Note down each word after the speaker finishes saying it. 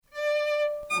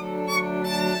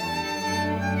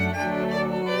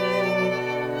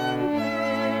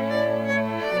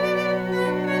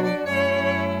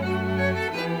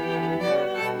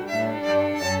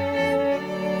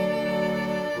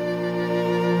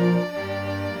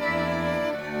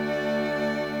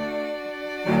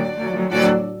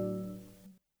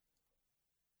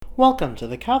Welcome to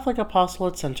the Catholic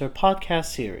Apostolate Center podcast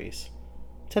series.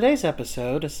 Today's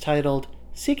episode is titled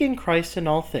Seeking Christ in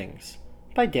All Things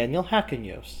by Daniel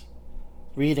Hakonios.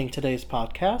 Reading today's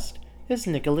podcast is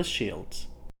Nicholas Shields.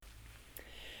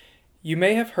 You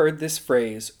may have heard this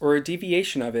phrase or a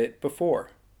deviation of it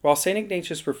before. While St.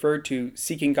 Ignatius referred to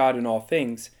seeking God in all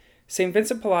things, St.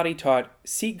 Vincent Pallotti taught,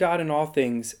 seek God in all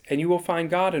things, and you will find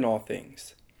God in all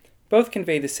things. Both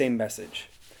convey the same message.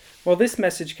 While this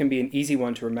message can be an easy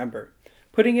one to remember,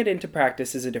 putting it into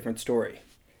practice is a different story.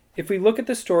 If we look at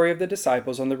the story of the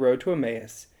disciples on the road to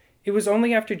Emmaus, it was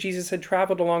only after Jesus had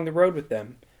traveled along the road with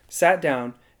them, sat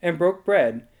down, and broke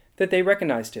bread, that they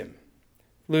recognized him.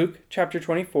 Luke chapter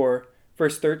 24,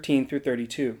 verse 13 through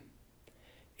 32.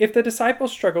 If the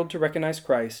disciples struggled to recognize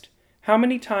Christ, how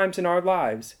many times in our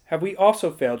lives have we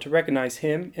also failed to recognize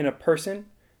him in a person,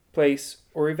 place,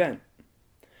 or event?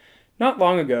 Not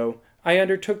long ago, I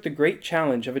undertook the great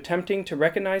challenge of attempting to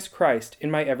recognize Christ in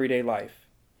my everyday life.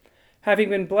 Having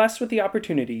been blessed with the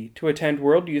opportunity to attend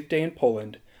World Youth Day in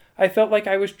Poland, I felt like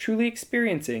I was truly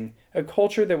experiencing a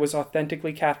culture that was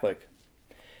authentically Catholic.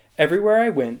 Everywhere I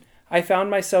went, I found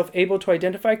myself able to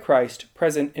identify Christ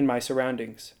present in my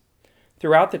surroundings.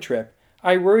 Throughout the trip,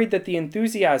 I worried that the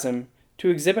enthusiasm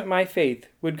to exhibit my faith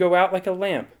would go out like a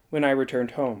lamp when I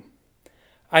returned home.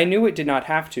 I knew it did not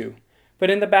have to,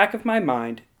 but in the back of my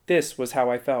mind, this was how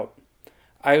I felt.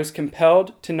 I was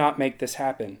compelled to not make this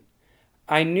happen.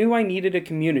 I knew I needed a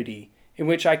community in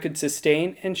which I could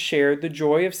sustain and share the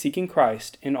joy of seeking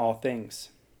Christ in all things.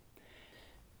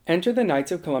 Enter the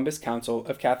Knights of Columbus Council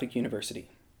of Catholic University.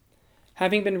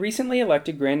 Having been recently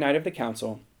elected Grand Knight of the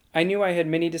Council, I knew I had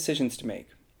many decisions to make,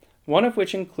 one of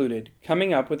which included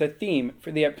coming up with a theme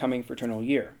for the upcoming fraternal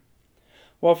year.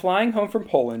 While flying home from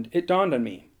Poland, it dawned on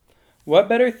me, what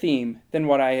better theme than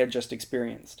what I had just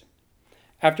experienced?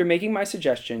 After making my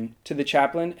suggestion to the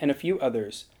chaplain and a few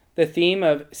others, the theme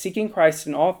of Seeking Christ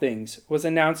in All Things was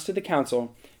announced to the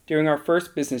council during our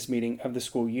first business meeting of the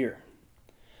school year.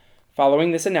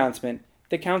 Following this announcement,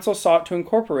 the council sought to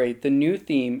incorporate the new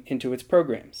theme into its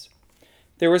programs.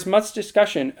 There was much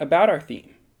discussion about our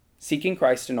theme, Seeking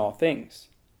Christ in All Things.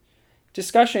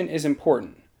 Discussion is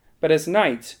important, but as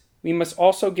Knights, we must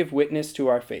also give witness to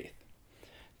our faith.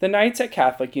 The Knights at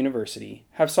Catholic University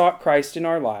have sought Christ in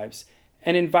our lives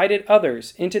and invited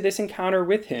others into this encounter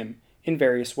with him in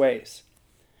various ways.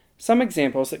 Some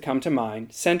examples that come to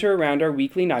mind center around our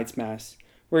weekly Knights Mass,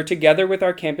 where together with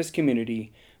our campus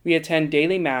community, we attend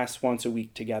daily Mass once a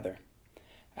week together.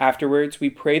 Afterwards, we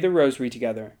pray the Rosary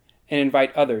together and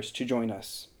invite others to join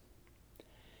us.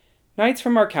 Knights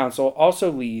from our council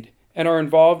also lead and are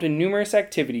involved in numerous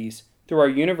activities through our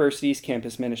university's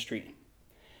campus ministry.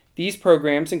 These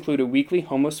programs include a weekly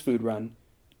homeless food run,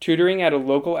 tutoring at a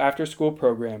local after-school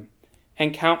program,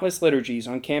 and countless liturgies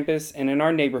on campus and in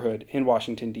our neighborhood in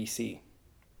Washington, D.C.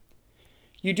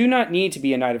 You do not need to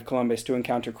be a Knight of Columbus to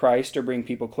encounter Christ or bring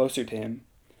people closer to him.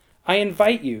 I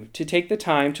invite you to take the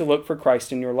time to look for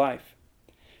Christ in your life.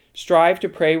 Strive to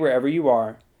pray wherever you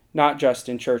are, not just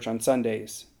in church on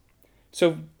Sundays.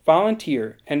 So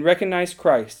volunteer and recognize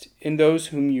Christ in those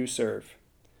whom you serve.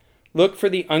 Look for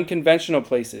the unconventional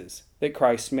places that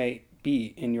Christ may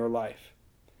be in your life.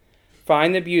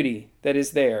 Find the beauty that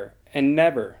is there and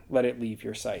never let it leave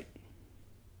your sight.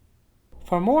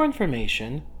 For more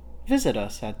information, visit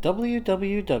us at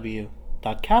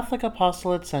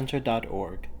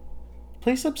www.catholicapostolatecenter.org.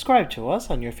 Please subscribe to us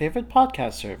on your favorite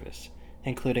podcast service,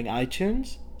 including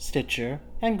iTunes, Stitcher,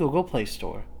 and Google Play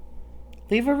Store.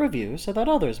 Leave a review so that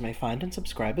others may find and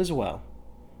subscribe as well.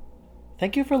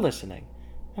 Thank you for listening,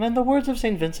 and in the words of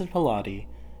St. Vincent Pallotti,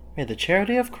 may the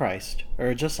charity of Christ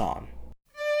urge us on.